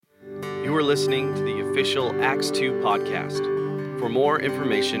You are listening to the official Acts 2 podcast. For more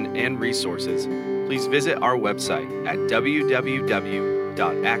information and resources, please visit our website at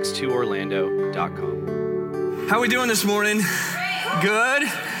www.acts2orlando.com. How are we doing this morning? Good?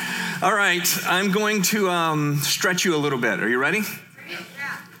 All right, I'm going to stretch you a little bit. Are you ready?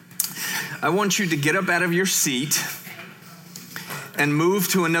 I want you to get up out of your seat and move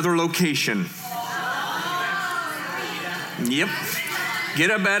to another location. Yep. Get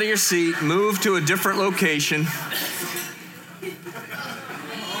up out of your seat, move to a different location.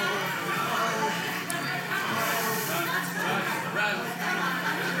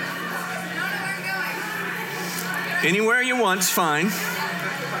 Anywhere you want's fine.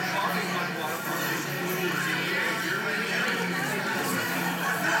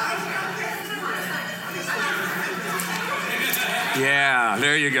 Yeah,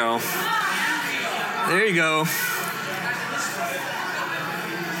 there you go. There you go.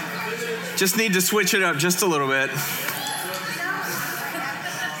 Just need to switch it up just a little bit.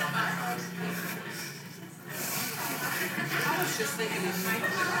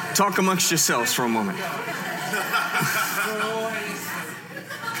 Talk amongst yourselves for a moment.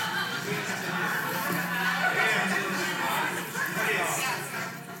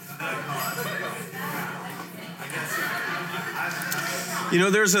 You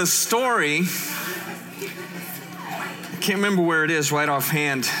know, there's a story, I can't remember where it is right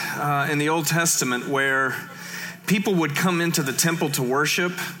offhand, in the Old Testament where people would come into the temple to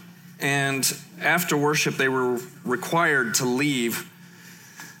worship, and after worship they were required to leave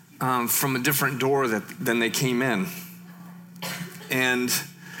from a different door than they came in. And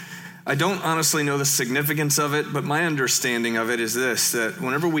I don't honestly know the significance of it, but my understanding of it is this, that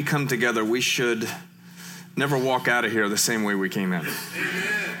whenever we come together, we should never walk out of here the same way we came in.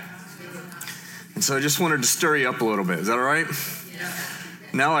 And so I just wanted to stir you up a little bit. Is that all right? Yeah.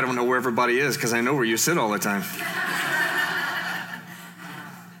 Now I don't know where everybody is because I know where you sit all the time.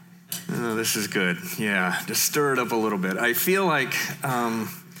 Oh, this is good. Yeah, just stir it up a little bit. I feel like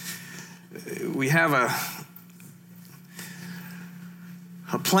we have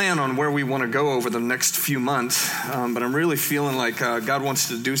a plan on where we want to go over the next few months, but I'm really feeling like God wants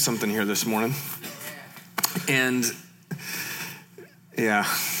to do something here this morning. And yeah,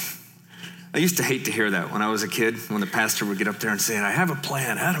 I used to hate to hear that when I was a kid, when the pastor would get up there and say, I have a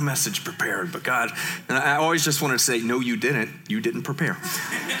plan, I had a message prepared, but God, and I always just wanted to say, no, you didn't prepare.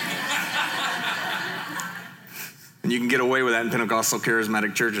 And you can get away with that in Pentecostal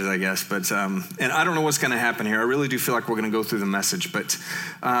charismatic churches, I guess. But and I don't know what's going to happen here. I really do feel like we're going to go through the message. But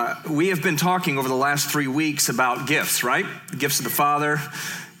we have been talking over the last 3 weeks about gifts, right? The gifts of the Father,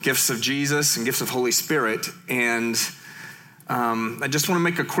 gifts of Jesus, and gifts of Holy Spirit. And I just want to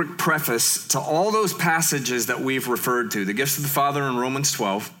make a quick preface to all those passages that we've referred to. The gifts of the Father in Romans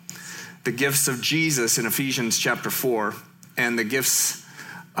 12, the gifts of Jesus in Ephesians chapter 4, and the gifts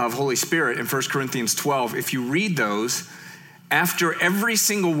of Holy Spirit in 1 Corinthians 12. If you read those, after every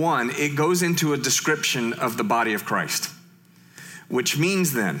single one, it goes into a description of the body of Christ, which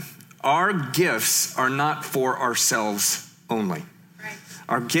means then our gifts are not for ourselves only. Right.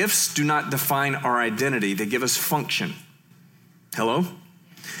 Our gifts do not define our identity. They give us function. Hello?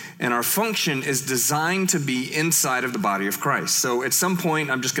 And our function is designed to be inside of the body of Christ. So at some point,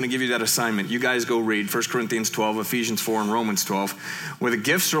 I'm just going to give you that assignment. You guys go read 1 Corinthians 12, Ephesians 4, and Romans 12, where the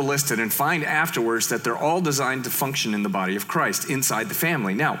gifts are listed, and find afterwards that they're all designed to function in the body of Christ, inside the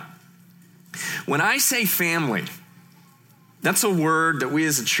family. Now, when I say family, that's a word that we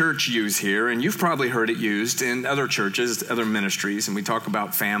as a church use here, and you've probably heard it used in other churches, other ministries, and we talk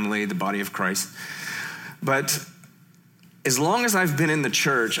about family, the body of Christ. But as long as I've been in the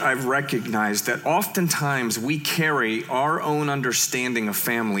church, I've recognized that oftentimes we carry our own understanding of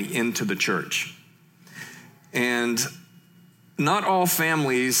family into the church. And not all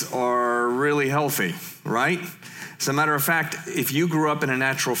families are really healthy, right? As a matter of fact, if you grew up in a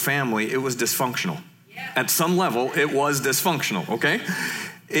natural family, it was dysfunctional. Yeah. At some level, it was dysfunctional, okay?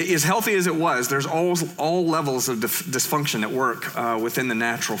 As healthy as it was, there's all levels of dysfunction at work within the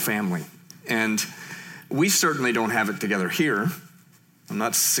natural family. And we certainly don't have it together here. I'm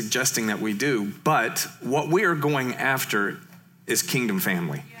not suggesting that we do, but what we are going after is kingdom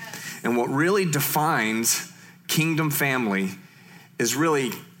family. Yes. And what really defines kingdom family is really,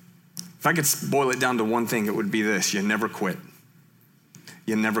 if I could boil it down to one thing, it would be this: you never quit.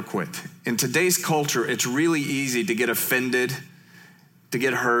 You never quit. In today's culture, it's really easy to get offended, to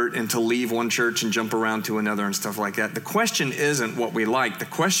get hurt, and to leave one church and jump around to another and stuff like that. The question isn't what we like. The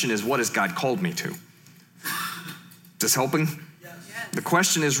question is, what has God called me to? This helping? Yes. The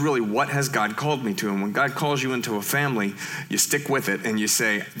question is really, what has God called me to? And when God calls you into a family, you stick with it and you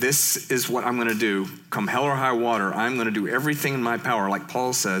say, this is what I'm going to do. Come hell or high water, I'm going to do everything in my power, like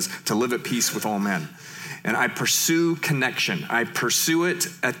Paul says, to live at peace with all men. And I pursue connection. I pursue it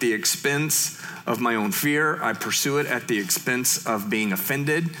at the expense of my own fear. I pursue it at the expense of being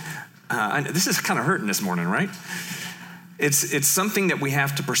offended. This is kind of hurting this morning, right? It's something that we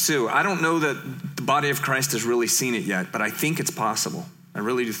have to pursue. I don't know that the body of Christ has really seen it yet, but I think it's possible. I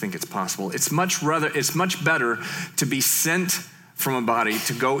really do think it's possible. It's much better to be sent from a body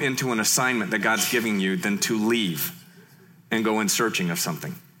to go into an assignment that God's giving you than to leave and go in searching of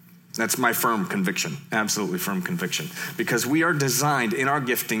something. That's my firm conviction, absolutely firm conviction. Because we are designed in our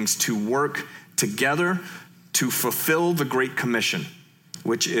giftings to work together to fulfill the Great Commission,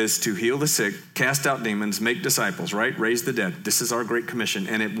 which is to heal the sick, cast out demons, make disciples, right? Raise the dead. This is our Great Commission.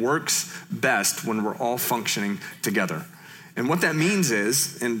 And it works best when we're all functioning together. And what that means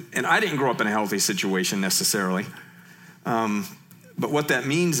is, and I didn't grow up in a healthy situation necessarily, but what that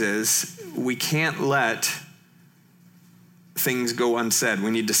means is we can't let things go unsaid.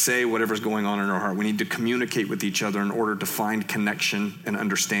 We need to say whatever's going on in our heart. We need to communicate with each other in order to find connection and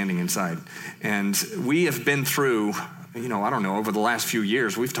understanding inside. And we have been through, I don't know, over the last few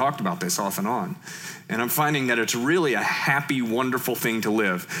years, we've talked about this off and on. And I'm finding that it's really a happy, wonderful thing to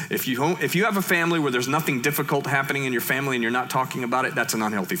live. If you have a family where there's nothing difficult happening in your family and you're not talking about it, that's an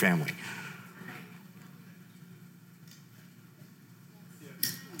unhealthy family.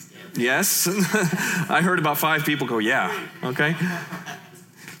 Yes? I heard about 5 people go, yeah, okay.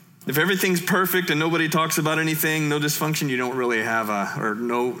 If everything's perfect and nobody talks about anything, no dysfunction, you don't really have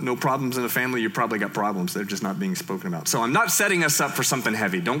no problems in the family, you probably got problems. They're just not being spoken about. So I'm not setting us up for something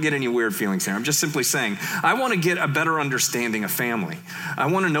heavy. Don't get any weird feelings here. I'm just simply saying, I want to get a better understanding of family. I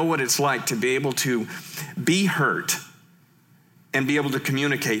want to know what it's like to be able to be hurt and be able to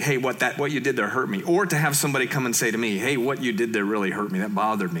communicate, hey, what you did there hurt me. Or to have somebody come and say to me, hey, what you did there really hurt me. That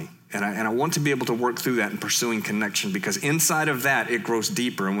bothered me. And I want to be able to work through that and pursuing connection, because inside of that, it grows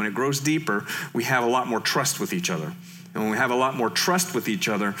deeper. And when it grows deeper, we have a lot more trust with each other. And when we have a lot more trust with each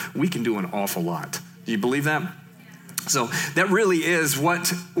other, we can do an awful lot. Do you believe that? So that really is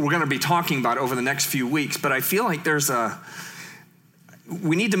what we're going to be talking about over the next few weeks. But I feel like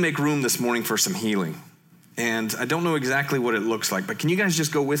we need to make room this morning for some healing. And I don't know exactly what it looks like, but can you guys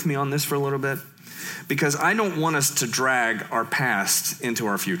just go with me on this for a little bit? Because I don't want us to drag our past into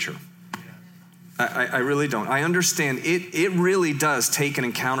our future. I really don't. I understand it really does take an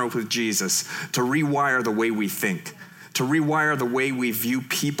encounter with Jesus to rewire the way we think, to rewire the way we view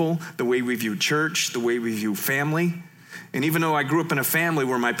people, the way we view church, the way we view family. And even though I grew up in a family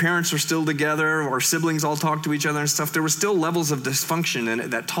where my parents were still together, our siblings all talked to each other and stuff, there were still levels of dysfunction in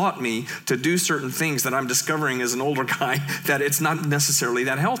it that taught me to do certain things that I'm discovering as an older guy that it's not necessarily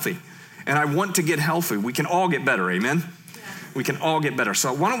that healthy. And I want to get healthy. We can all get better, amen? Yeah. We can all get better.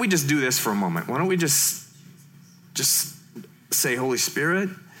 So why don't we just do this for a moment? Why don't we just say, Holy Spirit,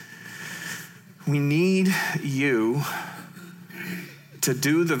 we need you to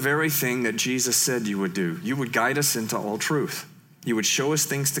do the very thing that Jesus said you would do. You would guide us into all truth. You would show us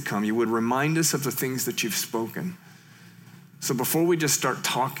things to come. You would remind us of the things that you've spoken. So before we just start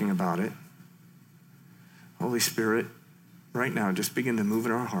talking about it, Holy Spirit, right now, just begin to move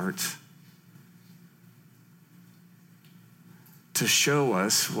in our hearts to show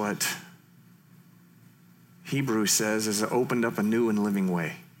us what Hebrews says is opened up a new and living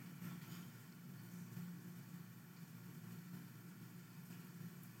way.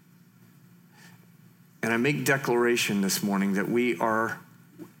 And I make declaration this morning that we are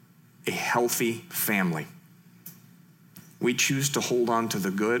a healthy family. We choose to hold on to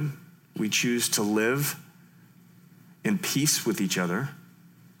the good. We choose to live in peace with each other.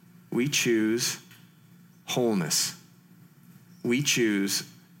 We choose wholeness. We choose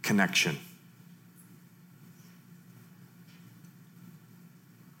connection.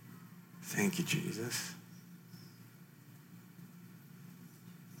 Thank you, Jesus.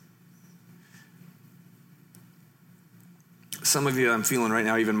 Some of you, I'm feeling right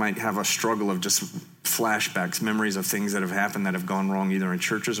now, even might have a struggle of just flashbacks, memories of things that have happened that have gone wrong either in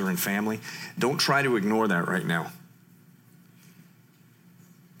churches or in family. Don't try to ignore that right now.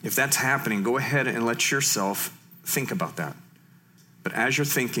 If that's happening, go ahead and let yourself think about that. But as you're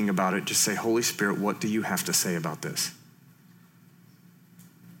thinking about it, just say, Holy Spirit, what do you have to say about this?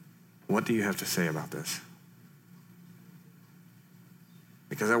 What do you have to say about this?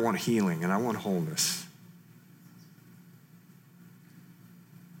 Because I want healing and I want wholeness.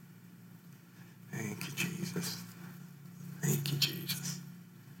 Thank you, Jesus. Thank you, Jesus.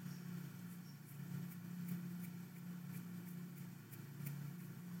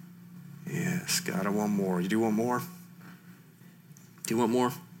 God, I want more. You do want more? Do you want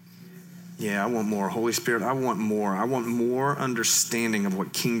more? Yeah, I want more. Holy Spirit, I want more. I want more understanding of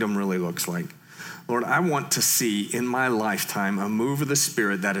what kingdom really looks like. Lord, I want to see in my lifetime a move of the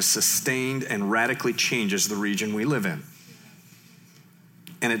Spirit that is sustained and radically changes the region we live in.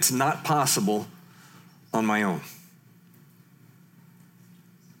 And it's not possible on my own.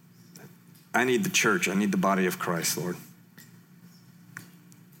 I need the church. I need the body of Christ, Lord.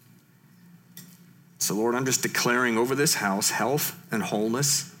 So, Lord, I'm just declaring over this house health and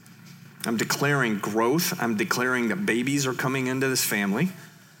wholeness. I'm declaring growth. I'm declaring that babies are coming into this family.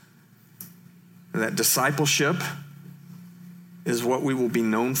 That discipleship is what we will be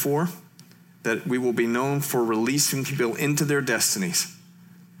known for. That we will be known for releasing people into their destinies,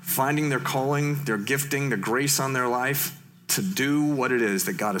 finding their calling, their gifting, the grace on their life to do what it is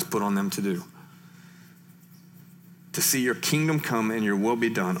that God has put on them to do. To see your kingdom come and your will be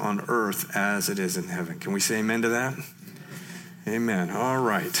done on earth as it is in heaven. Can we say amen to that? Amen. All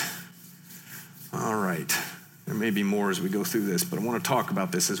right. All right. There may be more as we go through this, but I want to talk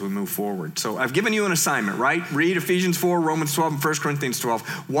about this as we move forward. So I've given you an assignment, right? Read Ephesians 4, Romans 12, and 1 Corinthians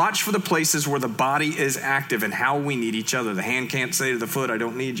 12. Watch for the places where the body is active and how we need each other. The hand can't say to the foot, I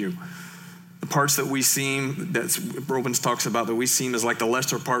don't need you. The parts that we seem, that Romans talks about, that we seem as like the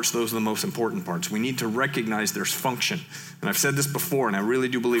lesser parts, those are the most important parts. We need to recognize there's function. And I've said this before, and I really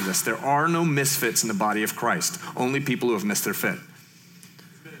do believe this. There are no misfits in the body of Christ, only people who have missed their fit.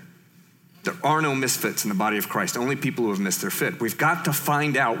 There are no misfits in the body of Christ, only people who have missed their fit. We've got to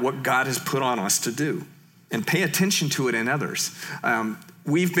find out what God has put on us to do and pay attention to it in others.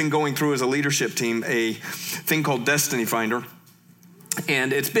 We've been going through as a leadership team a thing called Destiny Finder.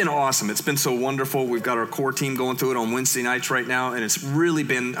 And it's been awesome. It's been so wonderful. We've got our core team going through it on Wednesday nights right now, and it's really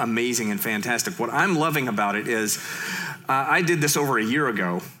been amazing and fantastic. What I'm loving about it is I did this over a year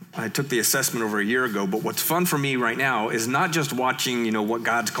ago. I took the assessment over a year ago, but what's fun for me right now is not just watching, what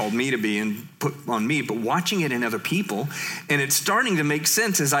God's called me to be and put on me, but watching it in other people. And it's starting to make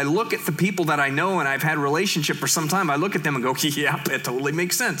sense as I look at the people that I know and I've had a relationship for some time. I look at them and go, yeah, it totally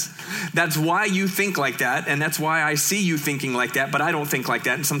makes sense. That's why you think like that, and that's why I see you thinking like that, but I don't think like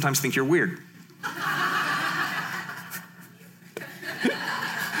that and sometimes think you're weird.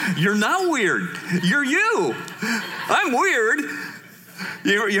 You're not weird. You're you. I'm weird.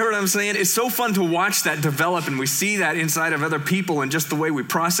 You heard what I'm saying? It's so fun to watch that develop, and we see that inside of other people, and just the way we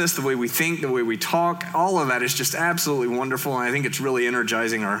process, the way we think, the way we talk, all of that is just absolutely wonderful, and I think it's really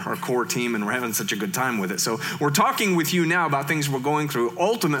energizing our core team, and we're having such a good time with it. So we're talking with you now about things we're going through,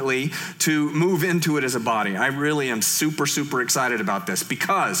 ultimately to move into it as a body. I really am super, super excited about this,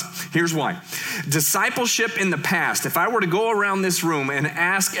 because here's why. Discipleship in the past, if I were to go around this room and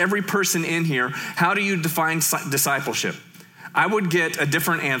ask every person in here, how do you define discipleship? I would get a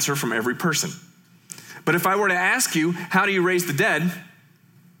different answer from every person. But if I were to ask you, how do you raise the dead?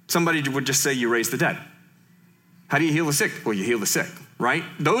 Somebody would just say you raise the dead. How do you heal the sick? Well, you heal the sick, right?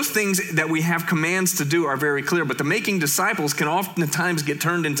 Those things that we have commands to do are very clear, but the making disciples can oftentimes get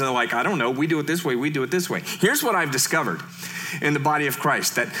turned into like, I don't know, we do it this way, we do it this way. Here's what I've discovered in the body of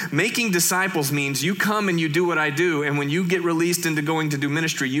Christ, that making disciples means you come and you do what I do, and when you get released into going to do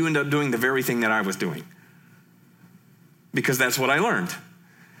ministry, you end up doing the very thing that I was doing. Because that's what I learned.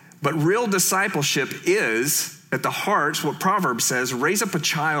 But real discipleship is, at the heart, what Proverbs says, raise up a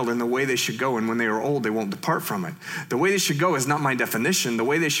child in the way they should go, and when they are old, they won't depart from it. The way they should go is not my definition. The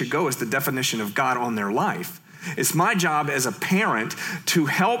way they should go is the definition of God on their life. It's my job as a parent to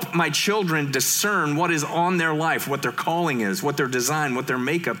help my children discern what is on their life, what their calling is, what their design, what their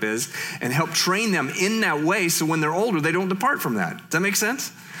makeup is, and help train them in that way so when they're older, they don't depart from that. Does that make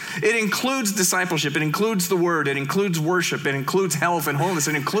sense? It includes discipleship. It includes the word. It includes worship. It includes health and wholeness.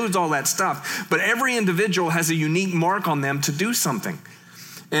 It includes all that stuff. But every individual has a unique mark on them to do something.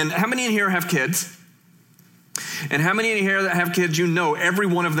 And how many in here have kids? And how many in here that have kids, every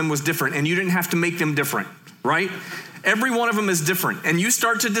one of them was different, and you didn't have to make them different, right? Every one of them is different. And you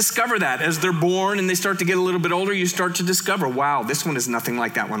start to discover that as they're born and they start to get a little bit older, you start to discover, wow, this one is nothing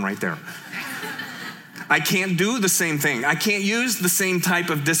like that one right there. I can't do the same thing. I can't use the same type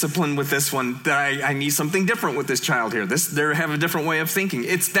of discipline with this one. I need something different with this child here. They have a different way of thinking.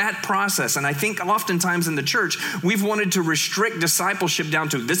 It's that process. And I think oftentimes in the church, we've wanted to restrict discipleship down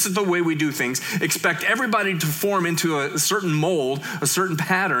to this is the way we do things, expect everybody to form into a certain mold, a certain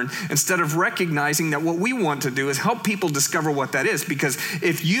pattern, instead of recognizing that what we want to do is help people discover what that is. Because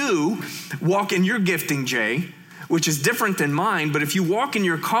if you walk in your gifting, Jay, which is different than mine, but if you walk in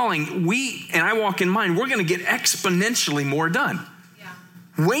your calling, and I walk in mine, we're going to get exponentially more done.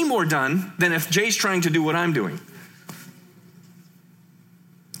 Yeah. Way more done than if Jay's trying to do what I'm doing.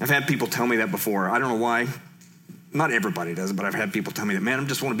 I've had people tell me that before. I don't know why. Not everybody does it, but I've had people tell me that, man, I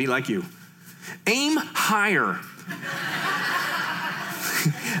just want to be like you. Aim higher.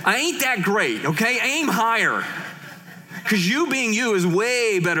 I ain't that great, okay? Aim higher. Because you being you is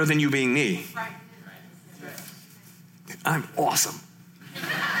way better than you being me. I'm awesome.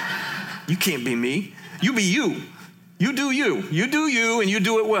 You can't be me. You be you. You do you. You do you, and you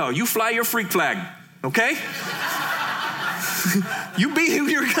do it well. You fly your freak flag, okay? You be who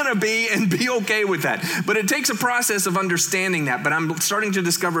you're going to be and be okay with that. But it takes a process of understanding that. But I'm starting to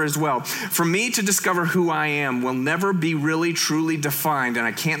discover as well. For me to discover who I am will never be really, truly defined, and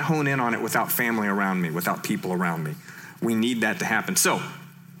I can't hone in on it without family around me, without people around me. We need that to happen. So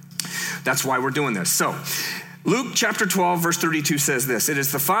that's why we're doing this. So Luke chapter 12, verse 32 says this: "It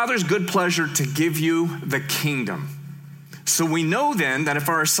is the Father's good pleasure to give you the kingdom." So we know then that if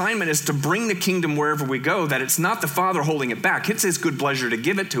our assignment is to bring the kingdom wherever we go, that it's not the Father holding it back. It's his good pleasure to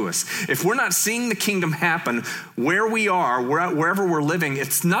give it to us. If we're not seeing the kingdom happen where we are, wherever we're living,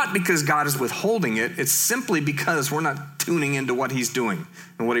 it's not because God is withholding it. It's simply because we're not tuning into what he's doing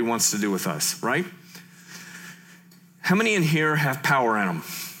and what he wants to do with us, right? How many in here have power in them?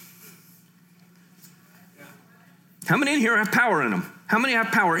 How many in here have power in them? How many have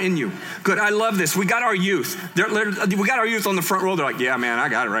power in you? Good, I love this. We got our youth. We got our youth on the front row. They're like, yeah, man, I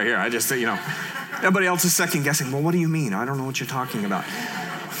got it right here. I just, everybody else is second guessing. Well, what do you mean? I don't know what you're talking about.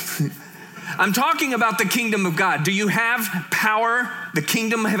 I'm talking about the kingdom of God. Do you have power? The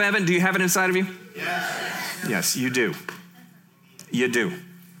kingdom of heaven, do you have it inside of you? Yes. Yes, you do. You do.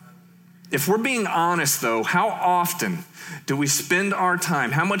 If we're being honest, though, how often do we spend our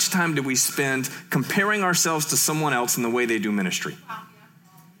time, how much time do we spend comparing ourselves to someone else in the way they do ministry?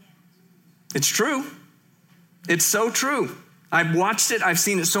 It's true. It's so true. I've watched it. I've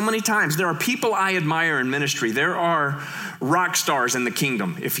seen it so many times. There are people I admire in ministry. There are rock stars in the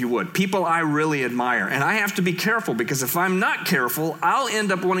kingdom, if you would. People I really admire. And I have to be careful, because if I'm not careful, I'll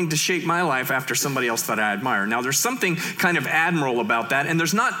end up wanting to shape my life after somebody else that I admire. Now, there's something kind of admirable about that. And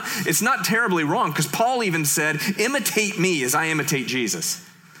it's not terribly wrong, because Paul even said, imitate me as I imitate Jesus.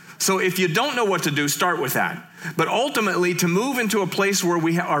 So if you don't know what to do, start with that. But ultimately, to move into a place where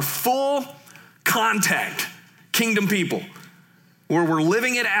we are full contact kingdom people, where we're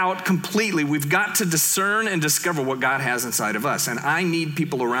living it out completely, we've got to discern and discover what God has inside of us. And I need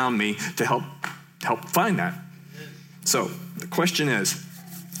people around me to help find that. So the question is,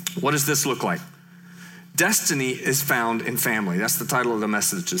 what does this look like? Destiny is found in family. That's the title of the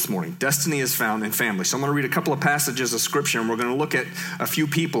message this morning. Destiny is found in family. So I'm going to read a couple of passages of scripture, and we're going to look at a few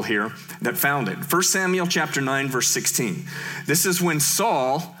people here that found it. 1 Samuel chapter 9, verse 16. This is when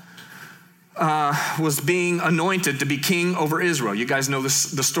Saul was being anointed to be king over Israel. You guys know the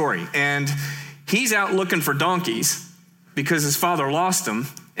story. And he's out looking for donkeys because his father lost them.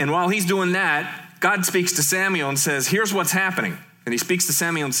 And while he's doing that, God speaks to Samuel and says, here's what's happening. And he speaks to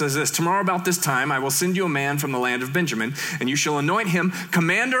Samuel and says this: tomorrow about this time, I will send you a man from the land of Benjamin, and you shall anoint him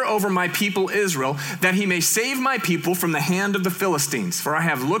commander over my people Israel, that he may save my people from the hand of the Philistines. For I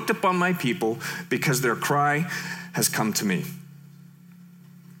have looked upon my people, because their cry has come to me.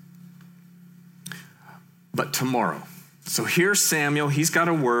 But tomorrow. So here's Samuel. He's got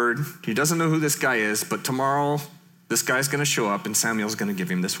a word. He doesn't know who this guy is, but tomorrow this guy's going to show up and Samuel's going to give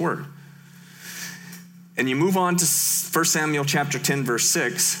him this word. And you move on to 1 Samuel chapter 10, verse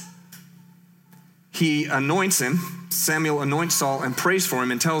 6. He anoints him. Samuel anoints Saul and prays for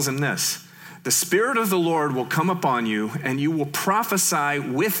him and tells him this: the Spirit of the Lord will come upon you, and you will prophesy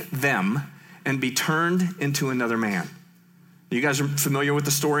with them and be turned into another man. You guys are familiar with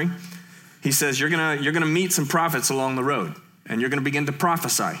the story? He says, you're gonna meet some prophets along the road, and you're gonna begin to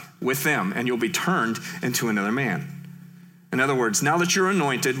prophesy with them, and you'll be turned into another man. In other words, now that you're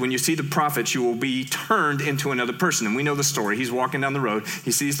anointed, when you see the prophets, you will be turned into another person. And we know the story. He's walking down the road,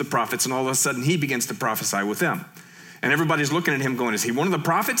 he sees the prophets, and all of a sudden he begins to prophesy with them. And everybody's looking at him going, is he one of the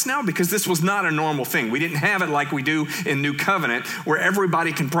prophets now? Because this was not a normal thing. We didn't have it like we do in New Covenant, where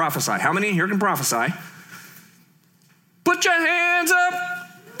everybody can prophesy. How many here can prophesy? Put your hands up.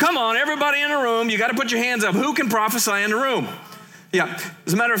 Come on, everybody in the room, you got to put your hands up. Who can prophesy in the room? Yeah,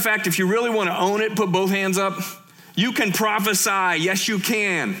 as a matter of fact, if you really want to own it, put both hands up. You can prophesy. Yes, you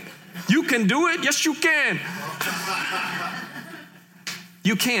can. You can do it. Yes, you can.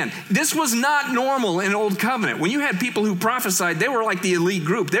 You can. This was not normal in Old Covenant. When you had people who prophesied, they were like the elite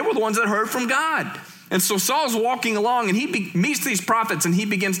group. They were the ones that heard from God. And so Saul's walking along, and he meets these prophets, and he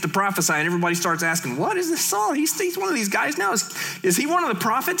begins to prophesy, and everybody starts asking, what is this Saul? He's one of these guys now. Is he one of the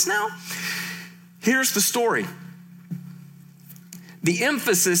prophets now? Here's the story. The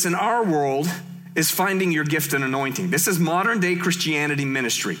emphasis in our world is finding your gift and anointing. This is modern day Christianity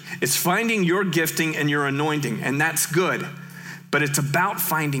ministry. It's finding your gifting and your anointing, and that's good. But it's about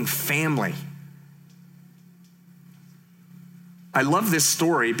finding family. I love this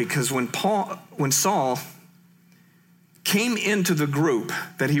story because when Saul came into the group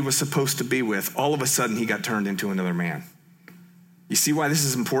that he was supposed to be with, all of a sudden he got turned into another man. You see why this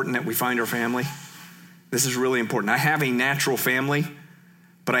is important that we find our family? This is really important. I have a natural family,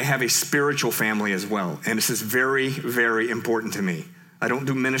 but I have a spiritual family as well. And this is very, very important to me. I don't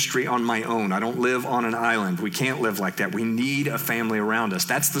do ministry on my own. I don't live on an island. We can't live like that. We need a family around us.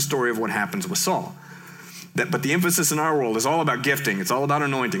 That's the story of what happens with Saul. But the emphasis in our world is all about gifting. It's all about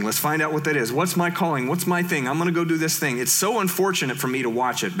anointing. Let's find out what that is. What's my calling? What's my thing? I'm going to go do this thing. It's so unfortunate for me to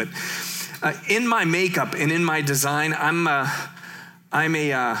watch it. But in my makeup and in my design,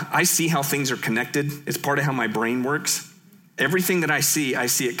 I see how things are connected. It's part of how my brain works. Everything that I see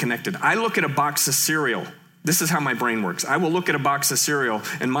it connected. I look at a box of cereal. This is how my brain works. I will look at a box of cereal,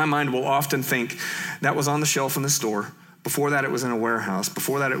 and my mind will often think, that was on the shelf in the store. Before that, it was in a warehouse.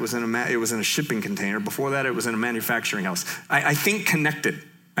 Before that, it was in a shipping container. Before that, it was in a manufacturing house. I think connected.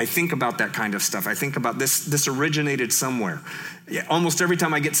 I think about that kind of stuff. I think about this originated somewhere. Almost every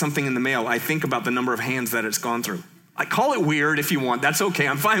time I get something in the mail, I think about the number of hands that it's gone through. I call it weird if you want. That's okay.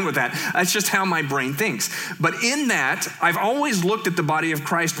 I'm fine with that. That's just how my brain thinks. But in that, I've always looked at the body of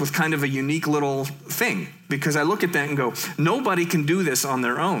Christ with kind of a unique little thing, because I look at that and go, nobody can do this on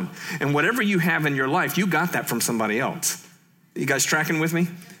their own. And whatever you have in your life, you got that from somebody else. You guys tracking with me?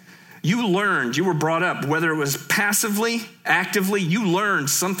 You learned, you were brought up, whether it was passively, actively, you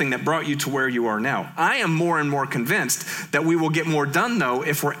learned something that brought you to where you are now. I am more and more convinced that we will get more done, though,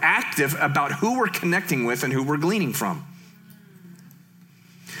 if we're active about who we're connecting with and who we're gleaning from.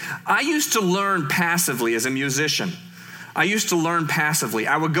 I used to learn passively as a musician. I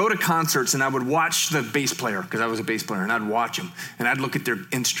would go to concerts and I would watch the bass player, because I was a bass player, and I'd watch them, and I'd look at their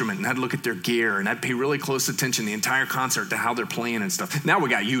instrument, and I'd look at their gear, and I'd pay really close attention the entire concert to how they're playing and stuff. Now we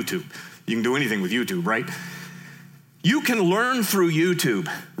got YouTube. You can do anything with YouTube, right? You can learn through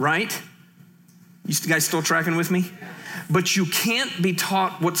YouTube, right? You guys still tracking with me? But you can't be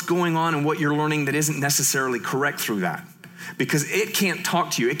taught what's going on and what you're learning that isn't necessarily correct through that. Because it can't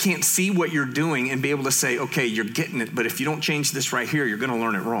talk to you. It can't see what you're doing and be able to say, okay, you're getting it, but if you don't change this right here, you're going to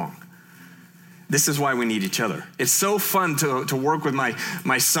learn it wrong. This is why we need each other. It's so fun to work with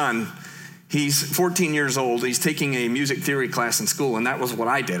my son. He's 14 years old. He's taking a music theory class in school, and that was what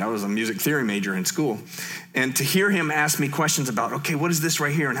I did. I was a music theory major in school. And to hear him ask me questions about, okay, what is this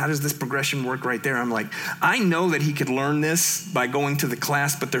right here, and how does this progression work right there? I'm like, I know that he could learn this by going to the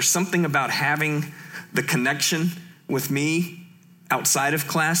class, but there's something about having the connection with me outside of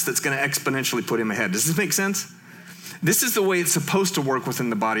class that's going to exponentially put him ahead. Does this make sense? This is the way it's supposed to work within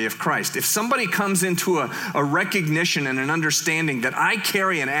the body of Christ. If somebody comes into a recognition and an understanding that I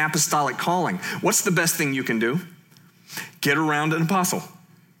carry an apostolic calling, what's the best thing you can do? Get around an apostle.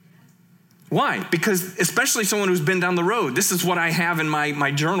 Why? Because especially someone who's been down the road, this is what I have in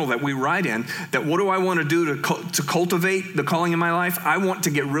my journal that we write in, that what do I want to do to cultivate the calling in my life? I want to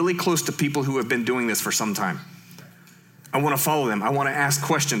get really close to people who have been doing this for some time. I want to follow them. I want to ask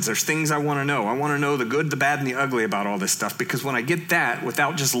questions. There's things I want to know. I want to know the good, the bad, and the ugly about all this stuff, because when I get that,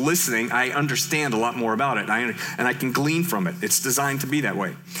 without just listening, I understand a lot more about it, and I can glean from it. It's designed to be that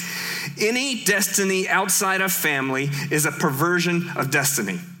way. Any destiny outside of family is a perversion of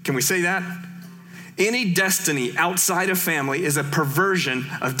destiny. Can we say that? Any destiny outside of family is a perversion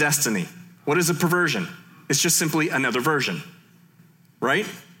of destiny. What is a perversion? It's just simply another version, right?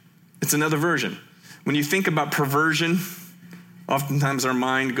 It's another version. When you think about perversion, oftentimes our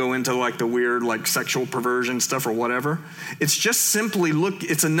mind go into like the weird, like sexual perversion stuff or whatever. It's just simply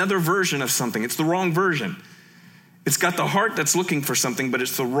it's another version of something. It's the wrong version. It's got the heart that's looking for something, but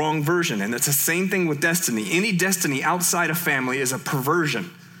it's the wrong version. And it's the same thing with destiny. Any destiny outside of family is a perversion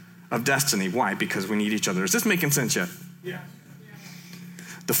of destiny. Why? Because we need each other. Is this making sense yet? Yeah.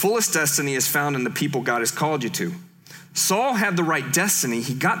 The fullest destiny is found in the people God has called you to. Saul had the right destiny.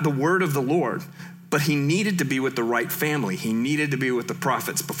 He got the word of the Lord, but he needed to be with the right family. He needed to be with the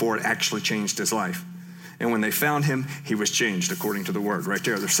prophets before it actually changed his life. And when they found him, he was changed according to the word right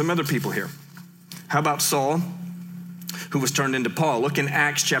there. There's some other people here. How about Saul, who was turned into Paul? Look in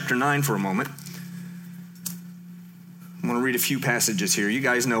Acts chapter 9 for a moment. I'm going to read a few passages here. You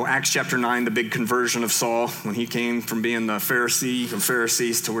guys know Acts chapter 9, the big conversion of Saul, when he came from being the Pharisee of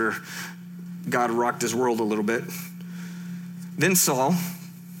Pharisees to where God rocked his world a little bit. Then Saul,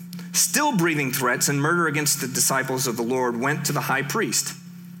 still breathing threats and murder against the disciples of the Lord, went to the high priest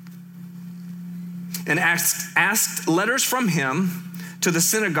and asked letters from him to the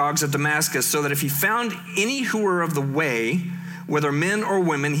synagogues of Damascus, so that if he found any who were of the way, whether men or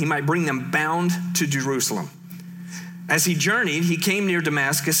women, he might bring them bound to Jerusalem. As he journeyed, he came near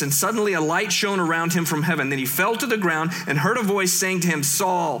Damascus, and suddenly a light shone around him from heaven. Then he fell to the ground and heard a voice saying to him,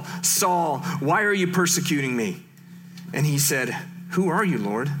 Saul, Saul, why are you persecuting me? And he said, Who are you,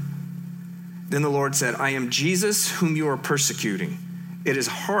 Lord? Then the Lord said, I am Jesus whom you are persecuting. It is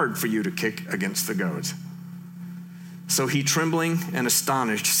hard for you to kick against the goads. So he, trembling and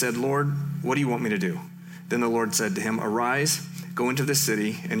astonished, said, Lord, what do you want me to do? Then the Lord said to him, Arise, go into the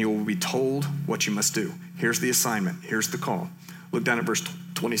city, and you will be told what you must do. Here's the assignment. Here's the call. Look down at verse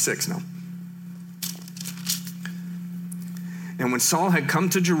 26 now. And when Saul had come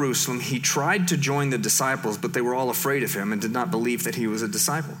to Jerusalem, he tried to join the disciples, but they were all afraid of him and did not believe that he was a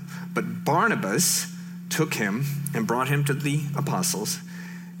disciple. But Barnabas took him and brought him to the apostles,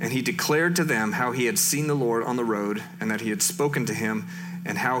 and he declared to them how he had seen the Lord on the road, and that he had spoken to him,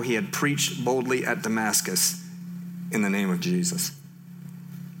 and how he had preached boldly at Damascus in the name of Jesus.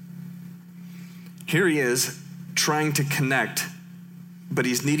 Here he is trying to connect, but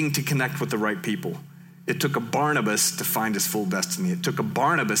he's needing to connect with the right people. It took a Barnabas to find his full destiny. It took a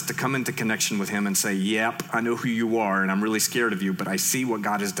Barnabas to come into connection with him and say, yep, I know who you are, and I'm really scared of you, but I see what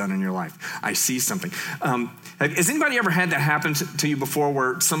God has done in your life. I see something. Has anybody ever had that happen to you before,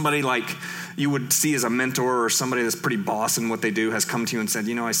 where somebody like you would see as a mentor or somebody that's pretty boss in what they do has come to you and said,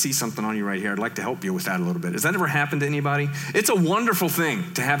 I see something on you right here. I'd like to help you with that a little bit. Has that ever happened to anybody? It's a wonderful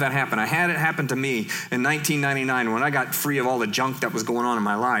thing to have that happen. I had it happen to me in 1999 when I got free of all the junk that was going on in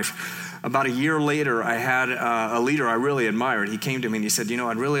my life. About a year later, I had a leader I really admired. He came to me and he said,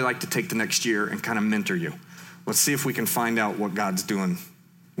 I'd really like to take the next year and kind of mentor you. Let's see if we can find out what God's doing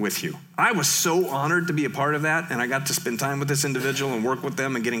with you. I was so honored to be a part of that, and I got to spend time with this individual and work with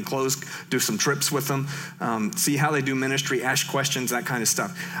them and getting close, do some trips with them, see how they do ministry, ask questions, that kind of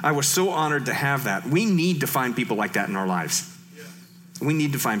stuff. I was so honored to have that. We need to find people like that in our lives. We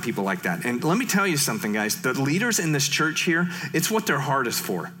need to find people like that. And let me tell you something, guys. The leaders in this church here, it's what their heart is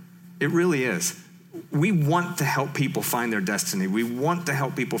for. It really is. We want to help people find their destiny. We want to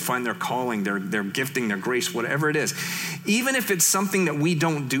help people find their calling, their gifting, their grace, whatever it is. Even if it's something that we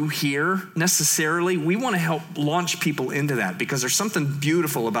don't do here necessarily, we want to help launch people into that, because there's something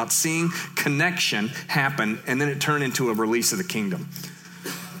beautiful about seeing connection happen and then it turn into a release of the kingdom.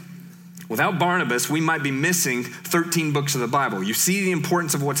 Without Barnabas, we might be missing 13 books of the Bible. You see the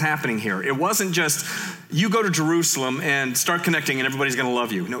importance of what's happening here. It wasn't just you go to Jerusalem and start connecting and everybody's going to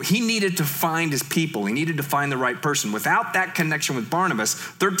love you. No, he needed to find his people. He needed to find the right person. Without that connection with Barnabas,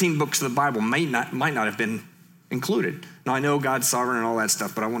 13 books of the Bible might not have been included. Now, I know God's sovereign and all that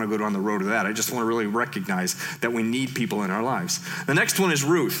stuff, but I want to go down the road to that. I just want to really recognize that we need people in our lives. The next one is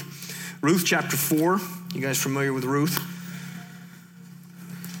Ruth. Ruth chapter 4. You guys familiar with Ruth?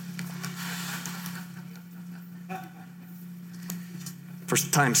 For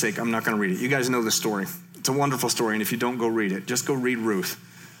time's sake, I'm not going to read it. You guys know the story. It's a wonderful story, and if you don't, go read it. Just go read Ruth.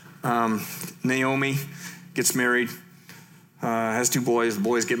 Naomi gets married, has 2 boys. The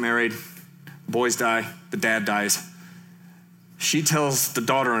boys get married. The boys die. The dad dies. She tells the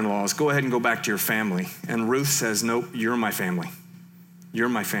daughter-in-laws, go ahead and go back to your family. And Ruth says, nope, you're my family. You're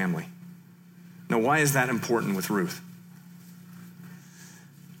my family. Now, why is that important with Ruth?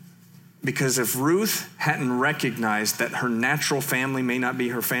 Because if Ruth hadn't recognized that her natural family may not be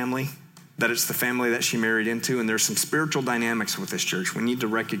her family, that it's the family that she married into, and there's some spiritual dynamics with this church. We need to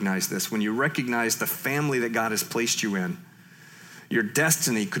recognize this. When you recognize the family that God has placed you in, your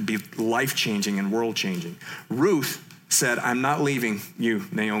destiny could be life-changing and world-changing. Ruth said, I'm not leaving you,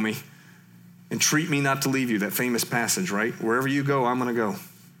 Naomi, and treat me not to leave you, that famous passage, right? Wherever you go, I'm going to go.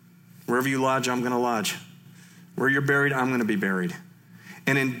 Wherever you lodge, I'm going to lodge. Where you're buried, I'm going to be buried.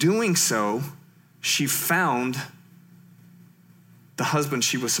 And in doing so, she found the husband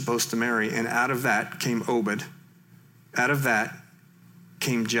she was supposed to marry, and out of that came Obed. Out of that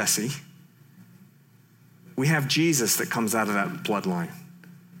came Jesse. We have Jesus that comes out of that bloodline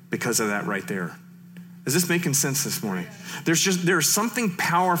because of that right there. Is this making sense this morning? There's something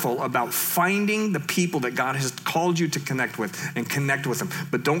powerful about finding the people that God has called you to connect with and connect with them.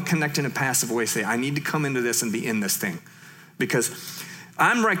 But don't connect in a passive way. Say, I need to come into this and be in this thing. Because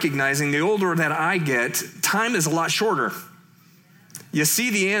I'm recognizing the older that I get, time is a lot shorter. You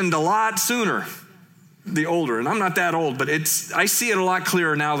see the end a lot sooner, the older. And I'm not that old, but I see it a lot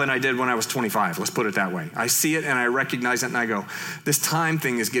clearer now than I did when I was 25. Let's put it that way. I see it and I recognize it and I go, this time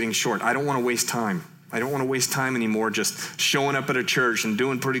thing is getting short. I don't want to waste time. I don't want to waste time anymore just showing up at a church and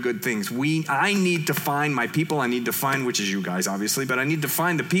doing pretty good things. I need to find my people. I need to find, which is you guys, obviously, but I need to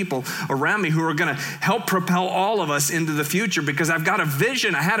find the people around me who are going to help propel all of us into the future, because I've got a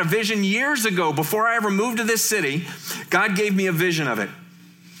vision. I had a vision years ago before I ever moved to this city. God gave me a vision of it.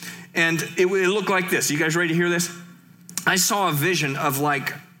 And it looked like this. You guys ready to hear this? I saw a vision of,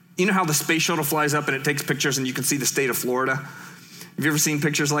 like, you know how the space shuttle flies up and it takes pictures and you can see the state of Florida? Have you ever seen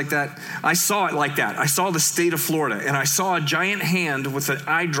pictures like that? I saw it like that. I saw the state of Florida, and I saw a giant hand with an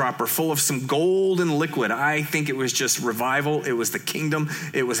eyedropper full of some golden liquid. I think it was just revival. It was the kingdom.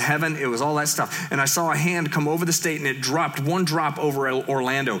 It was heaven. It was all that stuff. And I saw a hand come over the state, and it dropped one drop over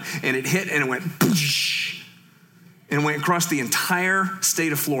Orlando, and it hit, and it went, and went across the entire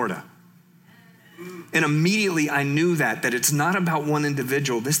state of Florida. And immediately I knew that it's not about one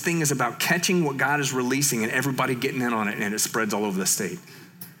individual. This thing is about catching what God is releasing and everybody getting in on it, and it spreads all over the state.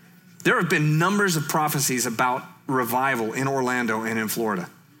 There have been numbers of prophecies about revival in Orlando and in Florida,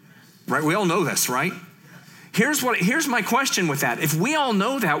 right? We all know this, right? Here's my question with that. If we all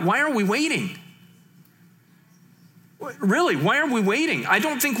know that, why are we waiting? Really, why are we waiting? I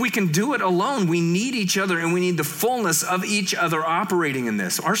don't think we can do it alone. We need each other, and we need the fullness of each other operating in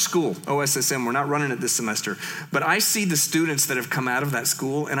this. Our school, OSSM, we're not running it this semester, but I see the students that have come out of that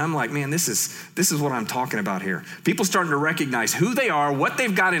school, and I'm like, man, this is what I'm talking about here. People starting to recognize who they are, what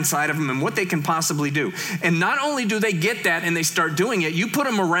they've got inside of them, and what they can possibly do. And not only do they get that and they start doing it, you put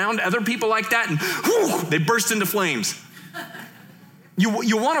them around other people like that, and whew, they burst into flames.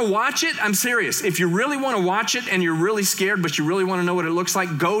 You want to watch it? I'm serious. If you really want to watch it and you're really scared, but you really want to know what it looks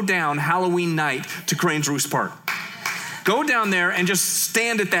like, go down Halloween night to Cranes Roost Park. Go down there and just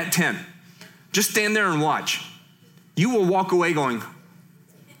stand at that tent. Just stand there and watch. You will walk away going,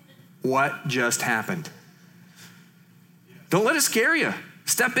 what just happened? Don't let it scare you.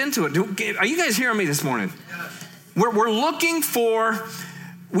 Step into it. Are you guys hearing me this morning? We're looking for...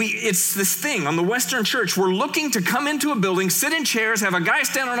 it's this thing on the Western Church. We're looking to come into a building, sit in chairs, have a guy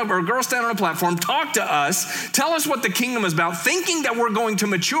stand on or a girl stand on a platform, talk to us, tell us what the kingdom is about, thinking that we're going to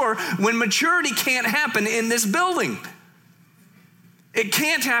mature when maturity can't happen in this building. It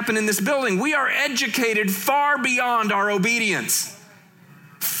can't happen in this building. We are educated far beyond our obedience.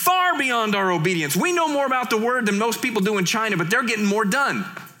 Far beyond our obedience. We know more about the word than most people do in China, but they're getting more done.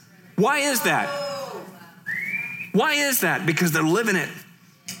 Why is that? Why is that? Because they're living it.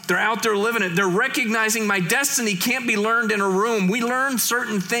 They're out there living it. They're recognizing my destiny can't be learned in a room. We learn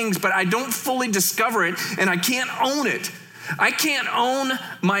certain things, but I don't fully discover it, and I can't own it. I can't own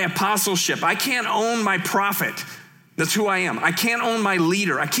my apostleship. I can't own my prophet. That's who I am. I can't own my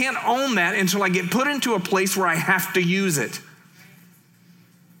leader. I can't own that until I get put into a place where I have to use it.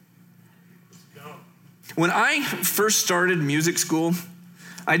 When I first started music school,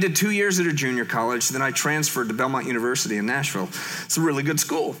 I did 2 years at a junior college. Then I transferred to Belmont University in Nashville. It's a really good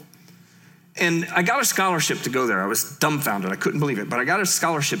school. And I got a scholarship to go there. I was dumbfounded. I couldn't believe it. But I got a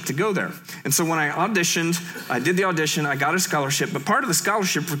scholarship to go there. And so when I auditioned, I did the audition. I got a scholarship. But part of the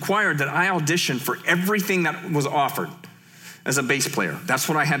scholarship required that I audition for everything that was offered as a bass player. That's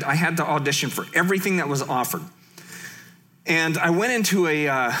what I had. I had to audition for everything that was offered. And I went into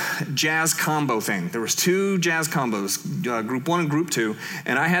a jazz combo thing. There was 2 jazz combos, group 1 and group 2,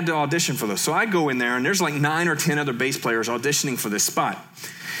 and I had to audition for those. So I go in there, and there's like 9 or 10 other bass players auditioning for this spot.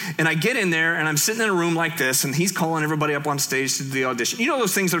 And I get in there, and I'm sitting in a room like this, and he's calling everybody up on stage to do the audition. You know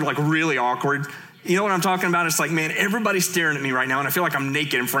those things that are like really awkward? You know what I'm talking about? It's like, man, everybody's staring at me right now, and I feel like I'm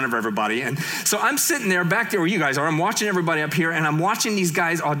naked in front of everybody. And so I'm sitting there back there where you guys are. I'm watching everybody up here, and I'm watching these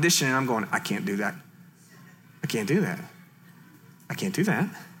guys audition, and I'm going, I can't do that. I can't do that. I can't do that.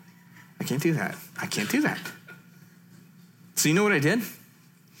 I can't do that. I can't do that. So you know what I did?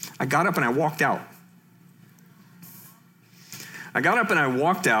 I got up and I walked out. I got up and I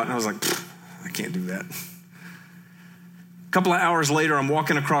walked out, and I was like, I can't do that. A couple of hours later, I'm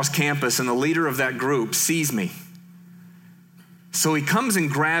walking across campus, and the leader of that group sees me. So he comes and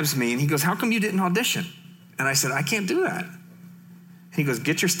grabs me, and he goes, how come you didn't audition? And I said, I can't do that. He goes,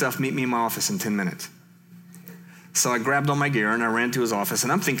 get your stuff, meet me in my office in 10 minutes. So I grabbed all my gear and I ran to his office,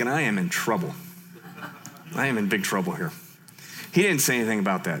 and I'm thinking, I am in trouble. I am in big trouble here. He didn't say anything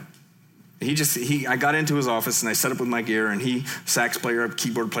about that. I got into his office and I set up with my gear, and he, sax player,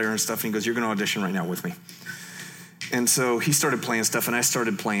 keyboard player and stuff, and he goes, you're going to audition right now with me. And so he started playing stuff, and I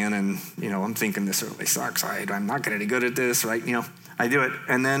started playing, and, I'm thinking, this really sucks. I'm not going to be good at this, right? I do it.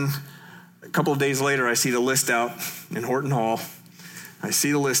 And then a couple of days later, I see the list out in Horton Hall. I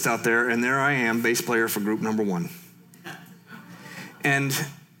see the list out there, and there I am, bass player for group number 1. And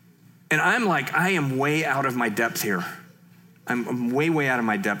I'm like, I am way out of my depth here. I'm way out of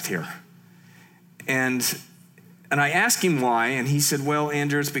my depth here. And I asked him why, and he said, well,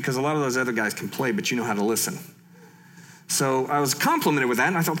 Andrew, it's because a lot of those other guys can play, but you know how to listen. So I was complimented with that,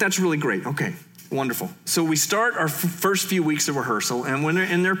 and I thought, that's really great. Okay, wonderful. So we start our first few weeks of rehearsal, and when they're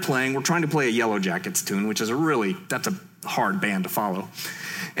in there playing, we're trying to play a Yellow Jackets tune, which is that's a hard band to follow.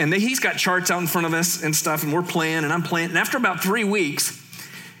 And he's got charts out in front of us and stuff, and we're playing, and I'm playing. And after about 3 weeks,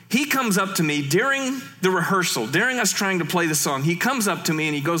 he comes up to me during the rehearsal, during us trying to play the song. He comes up to me,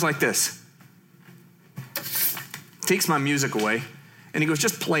 and he goes like this. Takes my music away, and he goes,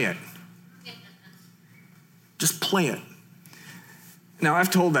 just play it. Just play it. Now,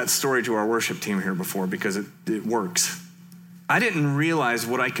 I've told that story to our worship team here before because it works. I didn't realize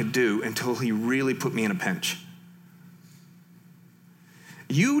what I could do until he really put me in a pinch.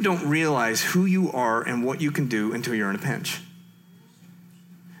 You don't realize who you are and what you can do until you're in a pinch.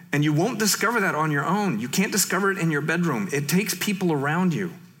 And you won't discover that on your own. You can't discover it in your bedroom. It takes people around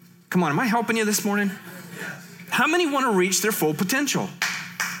you. Come on, am I helping you this morning? How many want to reach their full potential?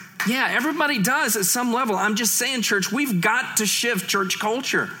 Yeah, everybody does at some level. I'm just saying, church, we've got to shift church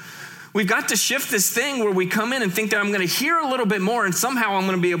culture. We've got to shift this thing where we come in and think that I'm going to hear a little bit more and somehow I'm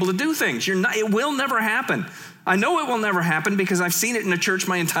going to be able to do things. It will never happen. I know it will never happen because I've seen it in the church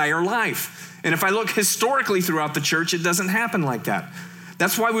my entire life. And if I look historically throughout the church, it doesn't happen like that.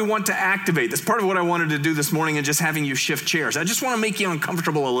 That's why we want to activate. That's part of what I wanted to do this morning and just having you shift chairs. I just want to make you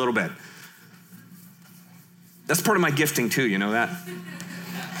uncomfortable a little bit. That's part of my gifting too, you know that?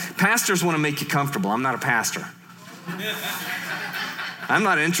 Pastors want to make you comfortable. I'm not a pastor. I'm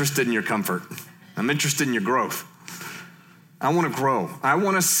not interested in your comfort. I'm interested in your growth. I want to grow. I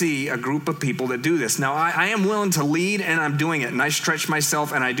want to see a group of people that do this. Now, I am willing to lead, and I'm doing it, and I stretch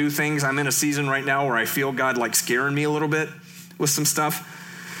myself, and I do things. I'm in a season right now where I feel God like scaring me a little bit with some stuff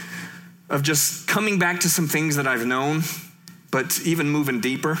of just coming back to some things that I've known, but even moving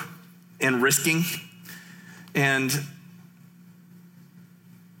deeper and risking. And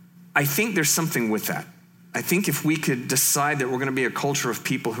I think there's something with that. I think if we could decide that we're going to be a culture of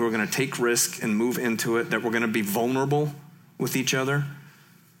people who are going to take risk and move into it, that we're going to be vulnerable with each other,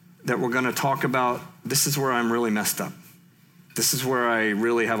 that we're going to talk about, this is where I'm really messed up. This is where I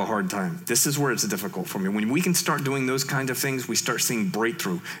really have a hard time. This is where it's difficult for me. When we can start doing those kinds of things, we start seeing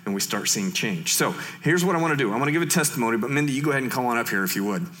breakthrough and we start seeing change. So here's what I want to do. I want to give a testimony, but Mindy, you go ahead and come on up here if you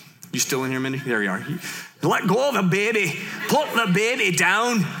would. You still in here, Mindy? There you are. Let go of the baby. Put the baby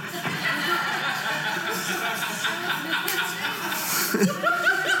down.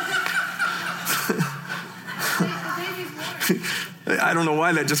 I don't know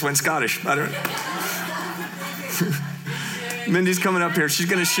why that just went Scottish. I don't. Mindy's coming up here. She's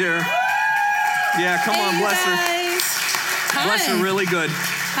going to share. Yeah, come on, bless her. Hi. Bless her really good.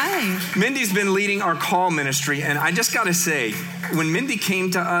 Hi. Mindy's been leading our call ministry, and I just got to say, when Mindy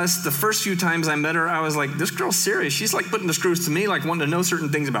came to us, the first few times I met her, I was like, this girl's serious. She's like putting the screws to me, like wanting to know certain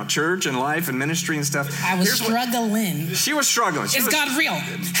things about church and life and ministry and stuff. I was struggling. She was struggling. Is God real?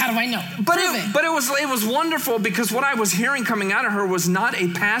 How do I know? But it was wonderful because what I was hearing coming out of her was not a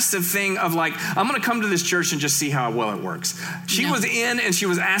passive thing of like, I'm going to come to this church and just see how well it works. She was in and she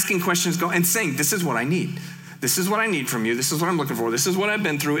was asking questions and saying, this is what I need. This is what I need from you. This is what I'm looking for. This is what I've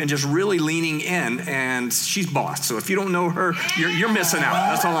been through, and just really leaning in, and she's boss. So if you don't know her, you're missing out.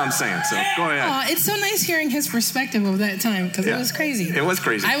 That's all I'm saying. So go ahead. It's so nice hearing his perspective of that time because it was crazy. It was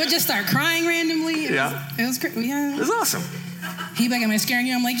crazy. I would just start crying randomly. It was crazy. Yeah. It was awesome. He'd be like, am I scaring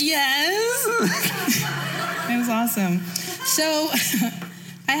you? I'm like, yes. It was awesome. So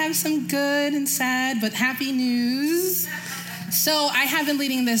I have some good and sad but happy news. So I have been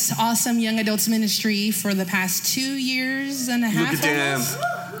leading this awesome young adults ministry for the past 2 years and a half. Look at them.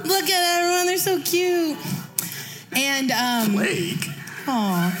 Look at everyone. They're so cute. And Blake.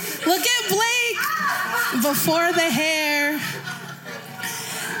 Oh, look at Blake before the hair.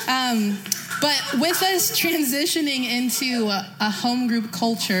 But with us transitioning into a home group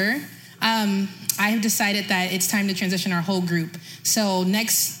culture, I have decided that it's time to transition our whole group. So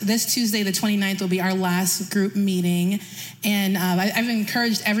this Tuesday, the 29th, will be our last group meeting. And I've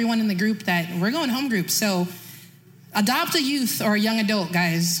encouraged everyone in the group that we're going home group. So adopt a youth or a young adult,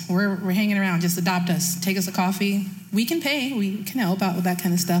 guys. We're hanging around. Just adopt us. Take us a coffee. We can pay. We can help out with that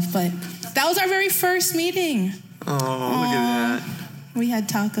kind of stuff. But that was our very first meeting. Oh, look at that. We had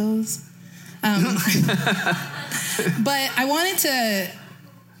tacos. But I wanted to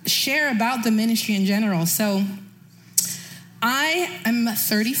share about the ministry in general. So I am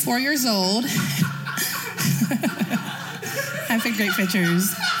 34 years old. I picked great pictures.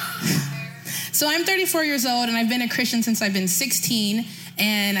 So I'm 34 years old, and I've been a Christian since I've been 16,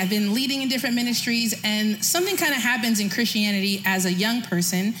 and I've been leading in different ministries, and something kind of happens in Christianity as a young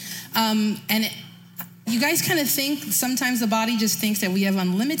person, and You guys kind of think, sometimes the body just thinks that we have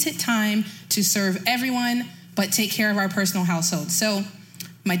unlimited time to serve everyone, but take care of our personal household. So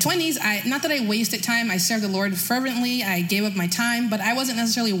my 20s, not that I wasted time, I served the Lord fervently, I gave up my time, but I wasn't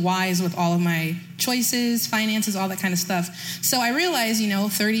necessarily wise with all of my choices, finances, all that kind of stuff. So I realized,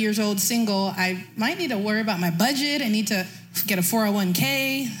 30 years old, single, I might need to worry about my budget. I need to get a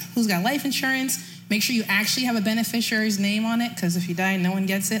 401k, who's got life insurance, make sure you actually have a beneficiary's name on it, because if you die, no one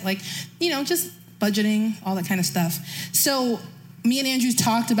gets it. Just budgeting, all that kind of stuff. So me and Andrew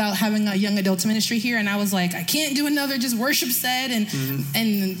talked about having a young adults ministry here, and I was like, I can't do another just worship set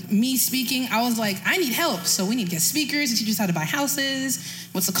and me speaking. I was like, I need help. So we need to get speakers to teach us how to buy houses,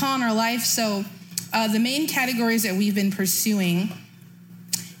 what's the call in our life. So the main categories that we've been pursuing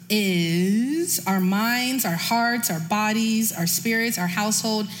is our minds, our hearts, our bodies, our spirits, our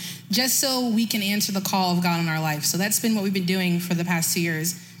household, just so we can answer the call of God in our life. So that's been what we've been doing for the past 2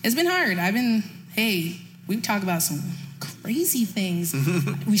 years. It's been hard. We talk about some crazy things.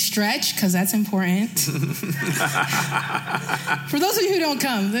 We stretch, because that's important. For those of you who don't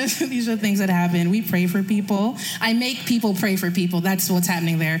come, these are things that happen. We pray for people. I make people pray for people. That's what's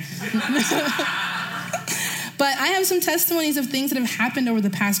happening there. But I have some testimonies of things that have happened over the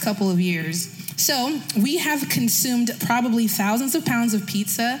past couple of years. So we have consumed probably thousands of pounds of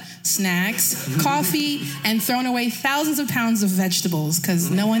pizza, snacks, coffee, and thrown away thousands of pounds of vegetables, because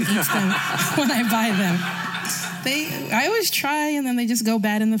no one eats them when I buy them. I always try, and then they just go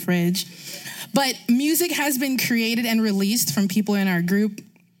bad in the fridge. But music has been created and released from people in our group.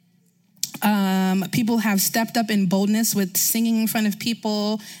 People have stepped up in boldness with singing in front of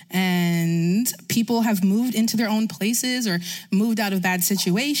people, and people have moved into their own places or moved out of bad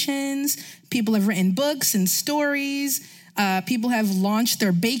situations. People have written books and stories. People have launched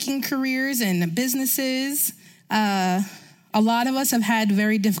their baking careers and businesses. A lot of us have had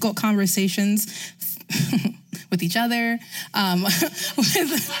very difficult conversations with each other,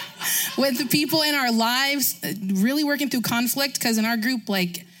 with the people in our lives, really working through conflict, because in our group,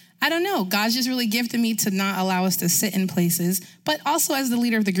 I don't know, God's just really gifted me to not allow us to sit in places. But also as the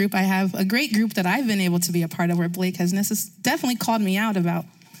leader of the group, I have a great group that I've been able to be a part of, where Blake has definitely called me out about,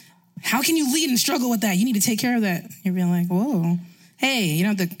 how can you lead and struggle with that? You need to take care of that. You're being like, whoa, hey, you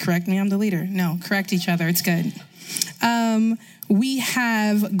don't have to correct me, I'm the leader. No, correct each other, it's good. We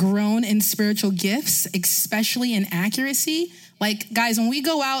have grown in spiritual gifts, especially in accuracy. Guys, when we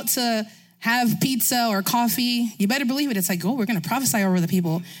go out to have pizza or coffee, you better believe it. It's like, we're going to prophesy over the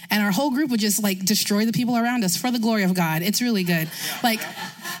people. And our whole group would just destroy the people around us for the glory of God. It's really good.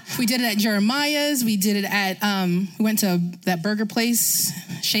 We did it at Jeremiah's. We did it at, we went to that burger place,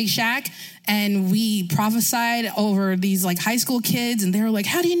 Shake Shack, and we prophesied over these high school kids. And they were like,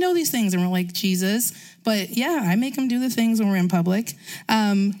 how do you know these things? And we're like, Jesus. But yeah, I make them do the things when we're in public.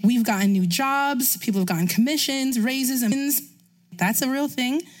 We've gotten new jobs. People have gotten commissions, raises, and that's a real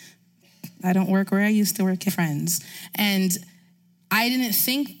thing. I don't work where I used to work, friends. And I didn't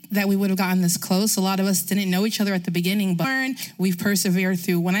think that we would have gotten this close. A lot of us didn't know each other at the beginning, but we've persevered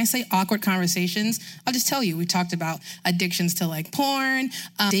through. When I say awkward conversations, I'll just tell you, we talked about addictions to porn,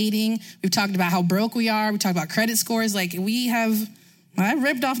 dating. We've talked about how broke we are. We talked about credit scores. I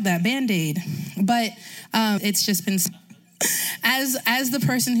ripped off that Band-Aid, but it's just been, as the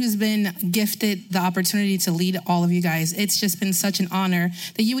person who's been gifted the opportunity to lead all of you guys, it's just been such an honor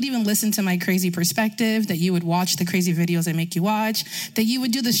that you would even listen to my crazy perspective, that you would watch the crazy videos I make you watch, that you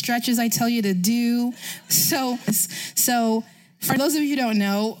would do the stretches I tell you to do. So for those of you who don't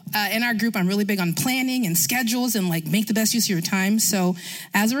know, in our group, I'm really big on planning and schedules and make the best use of your time. So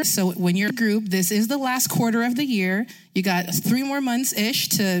when you're a group, this is the last quarter of the year. You got 3 more months-ish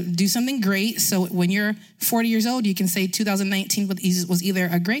to do something great. So when you're 40 years old, you can say 2019 was either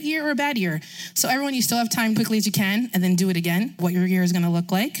a great year or a bad year. So everyone, you still have time quickly as you can, and then do it again, what your year is going to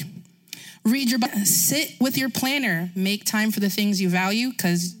look like. Read your Bible. Sit with your planner. Make time for the things you value,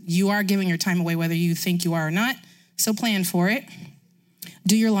 because you are giving your time away whether you think you are or not. So plan for it.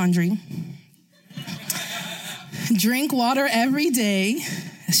 Do your laundry. Drink water every day.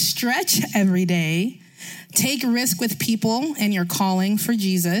 Stretch every day. Take risk with people and your calling for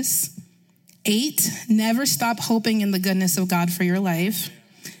Jesus. 8, never stop hoping in the goodness of God for your life.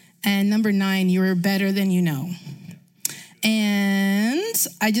 And number 9, you're better than you know. And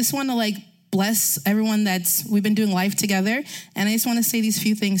I just want to bless everyone we've been doing life together. And I just want to say these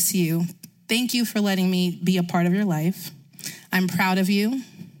few things to you. Thank you for letting me be a part of your life. I'm proud of you.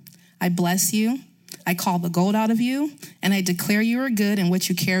 I bless you. I call the gold out of you, and I declare you are good, and what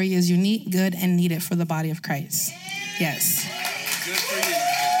you carry is unique, good, and needed for the body of Christ. Yes. Good for you.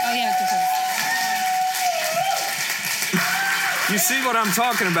 Oh, yeah. You see what I'm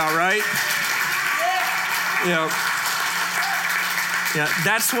talking about, right? Yeah,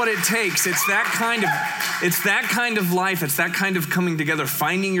 that's what it takes. It's that kind of life. It's that kind of coming together,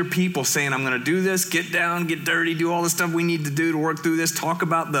 finding your people, saying, I'm going to do this, get down, get dirty, do all the stuff we need to do to work through this, talk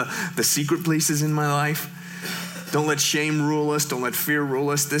about the secret places in my life. Don't let shame rule us. Don't let fear rule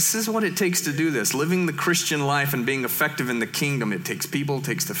us. This is what it takes to do this. Living the Christian life and being effective in the kingdom. It takes people, it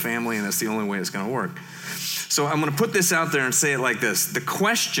takes the family, and that's the only way it's going to work. So I'm going to put this out there and say it like this. The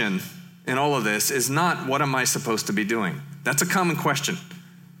question in all of this is not, what am I supposed to be doing? That's a common question.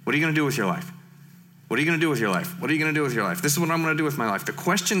 What are you going to do with your life? What are you going to do with your life? What are you going to do with your life? This is what I'm going to do with my life. The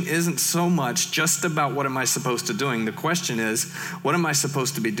question isn't so much just about what am I supposed to doing. The question is, what am I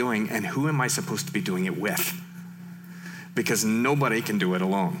supposed to be doing and who am I supposed to be doing it with? Because nobody can do it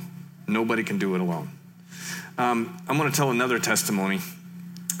alone. Nobody can do it alone. I'm going to tell another testimony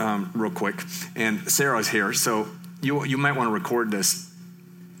real quick. And Sarah's here, so you might want to record this.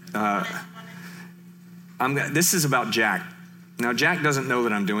 This is about Jack. Now, Jack doesn't know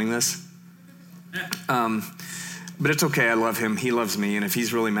that I'm doing this. But it's okay. I love him. He loves me. And if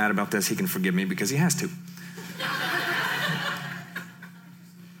he's really mad about this, he can forgive me because he has to.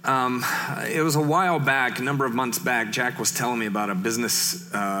 It was a while back, a number of months back, Jack was telling me about a business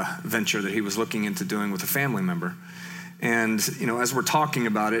venture that he was looking into doing with a family member. And, as we're talking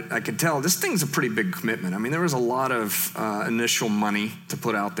about it, I could tell this thing's a pretty big commitment. I mean, there was a lot of initial money to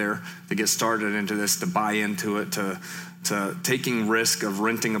put out there to get started into this, to buy into it, to taking risk of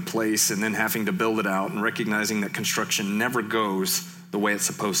renting a place and then having to build it out and recognizing that construction never goes the way it's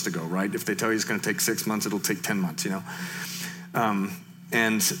supposed to go, right? If they tell you it's going to take 6 months, it'll take 10 months,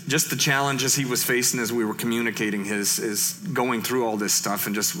 And just the challenges he was facing as we were communicating is going through all this stuff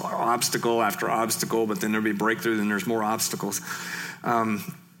and just obstacle after obstacle, but then there'll be breakthrough, then there's more obstacles.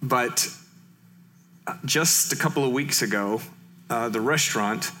 But just a couple of weeks ago, the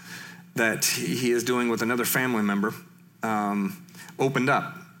restaurant that he is doing with another family member opened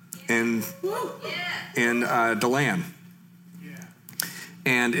up in DeLand.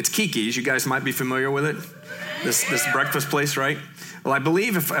 And it's Kiki's. You guys might be familiar with it. This breakfast place, right? Well, I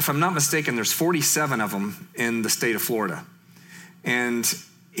believe, if I'm not mistaken, there's 47 of them in the state of Florida. And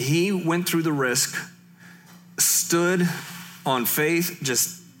he went through the risk, stood on faith,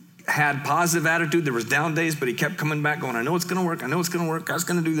 just had positive attitude. There was down days, but he kept coming back going, I know it's going to work. I know it's going to work. God's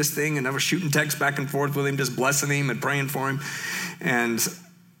going to do this thing. And I was shooting texts back and forth with him, just blessing him and praying for him. And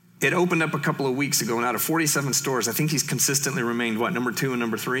it opened up a couple of weeks ago, and out of 47 stores, I think he's consistently remained, number 2 and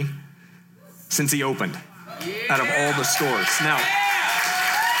number 3? Since he opened, out of all the stores. Now,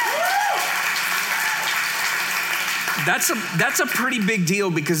 that's a pretty big deal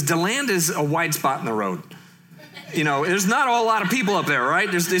because DeLand is a wide spot in the road. There's not a lot of people up there, right?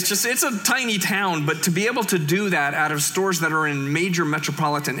 It's a tiny town, but to be able to do that out of stores that are in major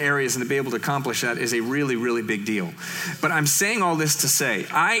metropolitan areas and to be able to accomplish that is a really, really big deal. But I'm saying all this to say,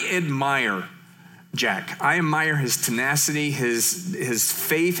 I admire Jack. I admire his tenacity, his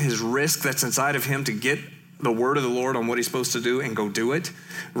faith, his risk that's inside of him to get the word of the Lord on what he's supposed to do and go do it,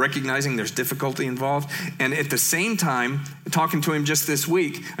 recognizing there's difficulty involved. And at the same time, talking to him just this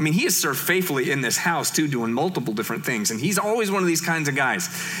week, he has served faithfully in this house too, doing multiple different things. And he's always one of these kinds of guys.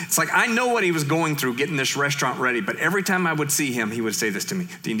 It's like, I know what he was going through getting this restaurant ready, but every time I would see him, he would say this to me: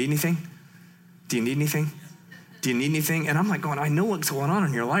 do you need anything? Do you need anything? Do you need anything? And I'm like going, I know what's going on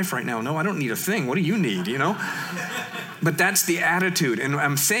in your life right now. No, I don't need a thing. What do you need, But that's the attitude. And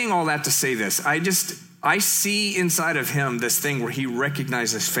I'm saying all that to say this. I see inside of him this thing where he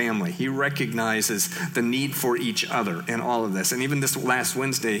recognizes family. He recognizes the need for each other in all of this. And even this last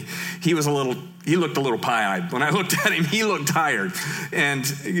Wednesday, he looked a little pie-eyed. When I looked at him, he looked tired. And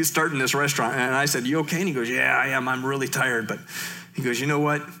he's starting this restaurant. And I said, you okay? And he goes, yeah, I am. I'm really tired. But he goes, you know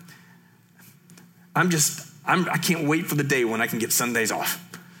what? I can't wait for the day when I can get Sundays off.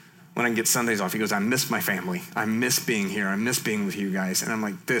 When I can get Sundays off, he goes, I miss my family. I miss being here. I miss being with you guys. And I'm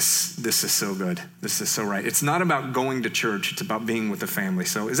like, this is so good. This is so right. It's not about going to church. It's about being with the family.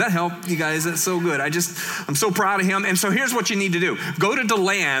 So does that help, you guys? That's so good. I'm so proud of him. And so here's what you need to do. Go to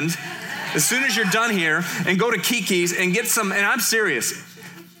DeLand as soon as you're done here and go to Kiki's and get some, and I'm serious.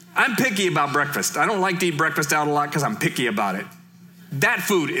 I'm picky about breakfast. I don't like to eat breakfast out a lot because I'm picky about it. That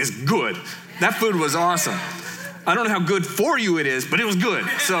food is good. That food was awesome. I don't know how good for you it is, but it was good.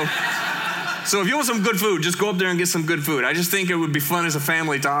 So if you want some good food, just go up there and get some good food. I just think it would be fun as a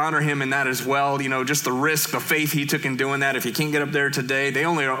family to honor him in that as well. Just the risk, the faith he took in doing that. If you can't get up there today, they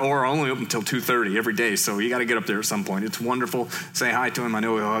only open until 2:30 every day. So you got to get up there at some point. It's wonderful. Say hi to him. I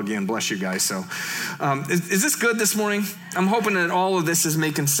know he'll hug you and bless you guys. So is this good this morning? I'm hoping that all of this is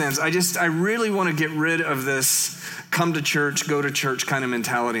making sense. I really want to get rid of this come to church, go to church kind of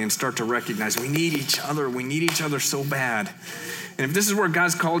mentality and start to recognize we need each other. We need each other so bad. And if this is where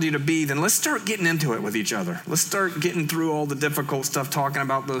God's called you to be, then let's start getting into it with each other. Let's start getting through all the difficult stuff, talking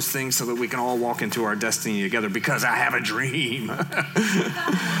about those things so that we can all walk into our destiny together, because I have a dream.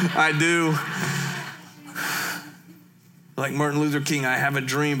 I do. Like Martin Luther King, I have a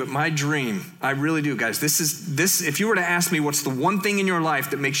dream, but my dream, I really do, guys. This. If you were to ask me what's the one thing in your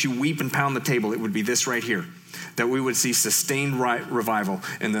life that makes you weep and pound the table, it would be this right here, that we would see sustained revival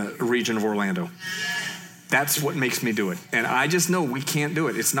in the region of Orlando. That's what makes me do it. And I just know we can't do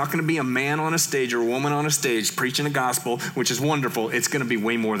it. It's not going to be a man on a stage or a woman on a stage preaching a gospel, which is wonderful. It's going to be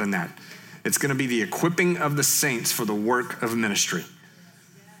way more than that. It's going to be the equipping of the saints for the work of ministry.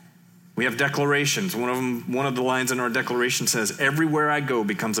 We have declarations. One of the lines in our declaration says, everywhere I go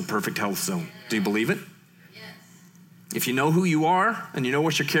becomes a perfect health zone. Do you believe it? Yes. If you know who you are and you know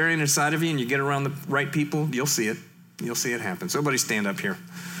what you're carrying inside of you and you get around the right people, you'll see it. You'll see it happen. So everybody stand up here.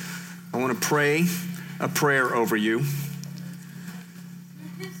 I want to pray a prayer over you.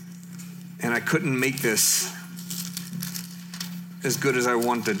 And I couldn't make this as good as I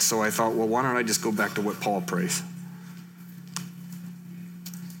wanted, so I thought, well, why don't I just go back to what Paul prays?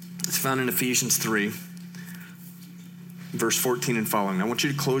 It's found in Ephesians 3, verse 14 and following. I want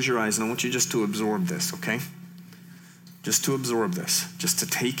you to close your eyes and I want you just to absorb this, okay? Just to absorb this, just to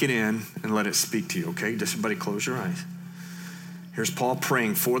take it in and let it speak to you, okay? Just everybody close your eyes. Here's Paul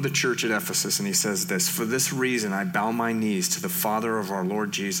praying for the church at Ephesus, and he says this: for this reason I bow my knees to the Father of our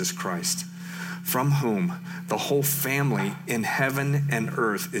Lord Jesus Christ, from whom the whole family in heaven and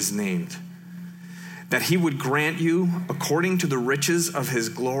earth is named, that he would grant you, according to the riches of his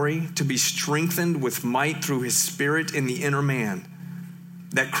glory, to be strengthened with might through his Spirit in the inner man,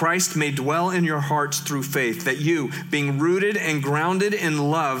 that Christ may dwell in your hearts through faith, that you, being rooted and grounded in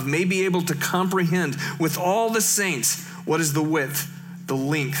love, may be able to comprehend with all the saints what is the width, the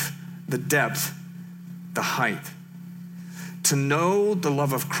length, the depth, the height, to know the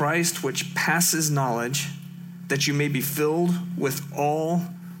love of Christ which passes knowledge, that you may be filled with all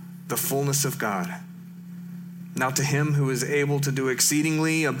the fullness of God. Now to him who is able to do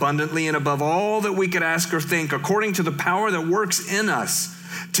exceedingly abundantly and above all that we could ask or think, according to the power that works in us,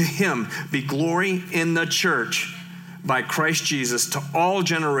 to him be glory in the church by Christ Jesus to all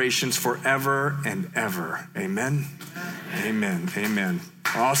generations forever and ever. Amen. Amen. Amen.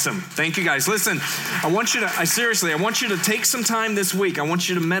 Awesome. Thank you, guys. Listen, I want you to take some time this week. I want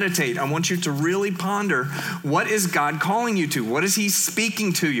you to meditate. I want you to really ponder, what is God calling you to? What is he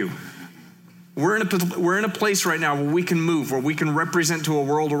speaking to you? We're in a place right now where we can move, where we can represent to a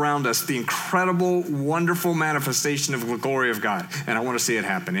world around us the incredible, wonderful manifestation of the glory of God. And I want to see it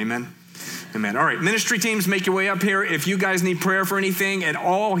happen. Amen. Amen. All right, ministry teams, make your way up here. If you guys need prayer for anything at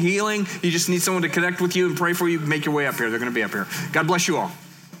all, healing, you just need someone to connect with you and pray for you, make your way up here. They're going to be up here. God bless you all.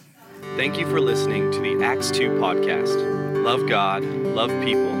 Thank you for listening to the Acts 2 podcast. Love God, love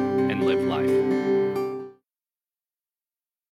people, and live life.